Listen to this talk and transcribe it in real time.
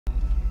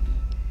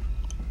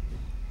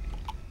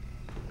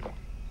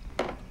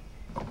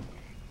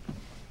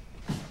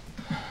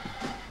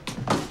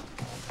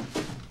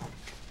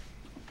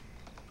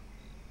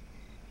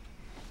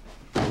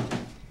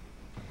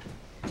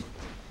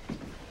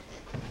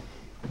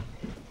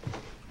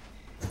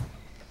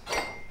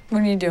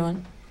What are you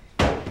doing?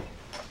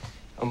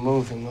 I'm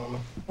moving, Norma.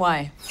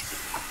 Why?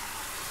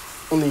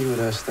 Only you would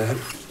ask that.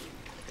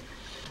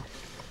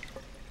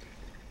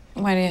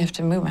 Why do you have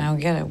to move? I don't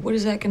get it. What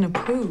is that gonna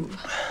prove?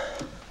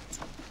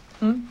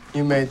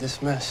 You made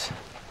this mess.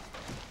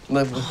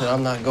 Live with it.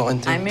 I'm not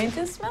going to. I made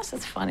this mess?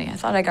 It's funny. I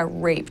thought I got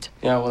raped.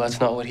 Yeah, well, that's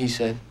not what he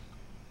said.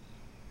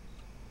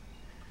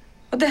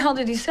 What the hell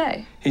did he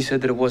say? He said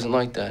that it wasn't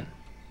like that.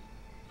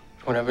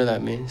 Whatever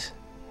that means.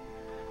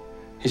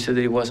 He said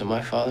that he wasn't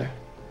my father.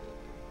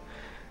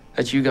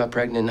 That you got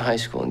pregnant in high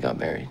school and got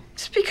married.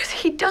 It's because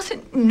he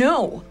doesn't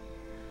know.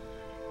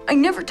 I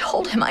never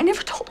told him. I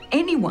never told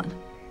anyone.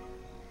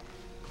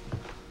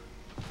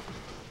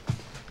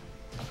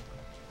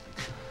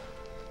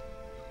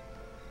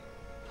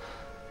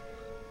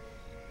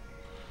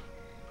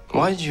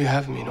 Why did you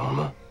have me,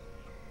 Norma?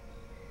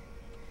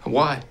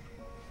 Why?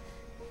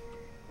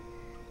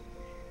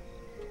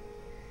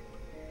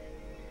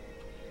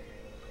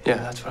 Yeah,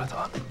 that's what I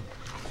thought.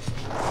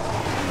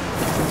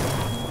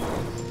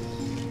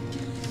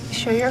 You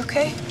sure you're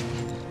okay?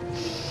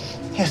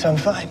 Yes, I'm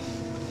fine.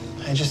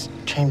 I just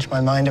changed my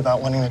mind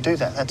about wanting to do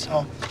that, that's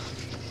all.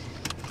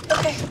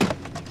 Okay.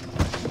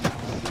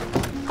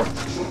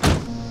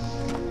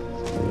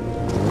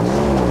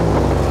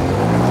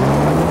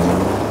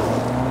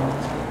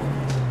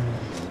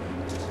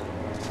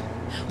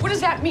 What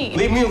does that mean?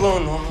 Leave me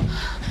alone, Norma.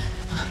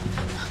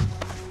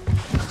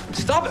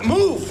 Stop it,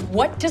 move!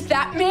 What does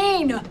that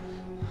mean?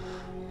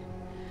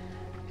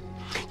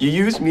 You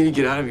used me to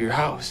get out of your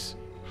house.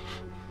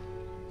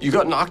 You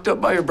got knocked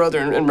up by your brother,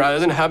 and rather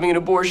than having an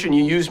abortion,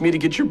 you used me to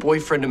get your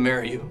boyfriend to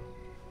marry you.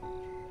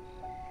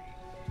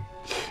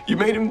 You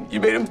made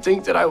him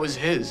think that I was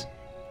his.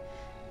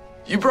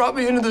 You brought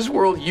me into this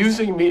world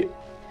using me,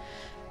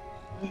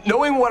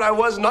 knowing what I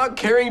was, not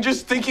caring,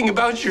 just thinking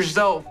about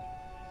yourself.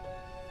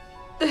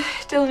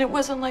 Dylan, it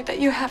wasn't like that.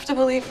 You have to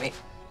believe me.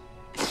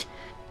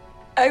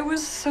 I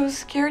was so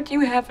scared.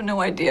 You have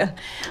no idea.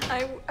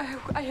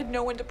 I had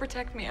no one to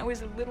protect me. I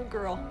was a little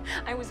girl.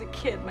 I was a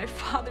kid. My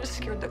father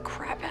scared the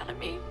crap out of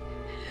me.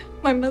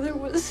 My mother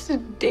was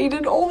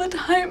sedated all the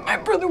time. My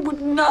brother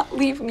would not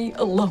leave me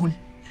alone.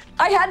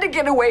 I had to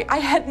get away. I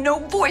had no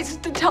voice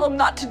to tell him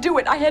not to do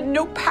it. I had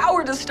no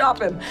power to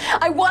stop him.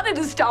 I wanted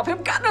to stop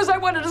him. God knows I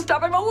wanted to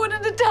stop him. I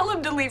wanted to tell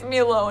him to leave me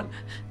alone.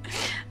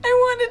 I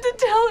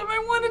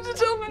wanted to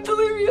tell him to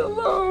leave me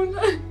alone.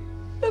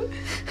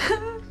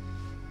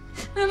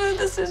 None of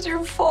this is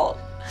your fault.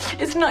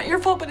 It's not your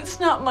fault, but it's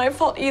not my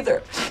fault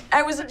either.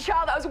 I was a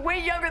child. I was way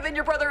younger than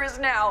your brother is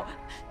now.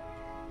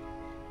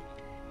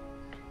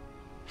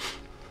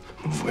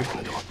 Move away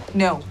from the door.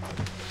 No.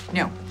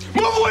 No.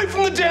 Move away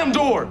from the damn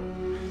door!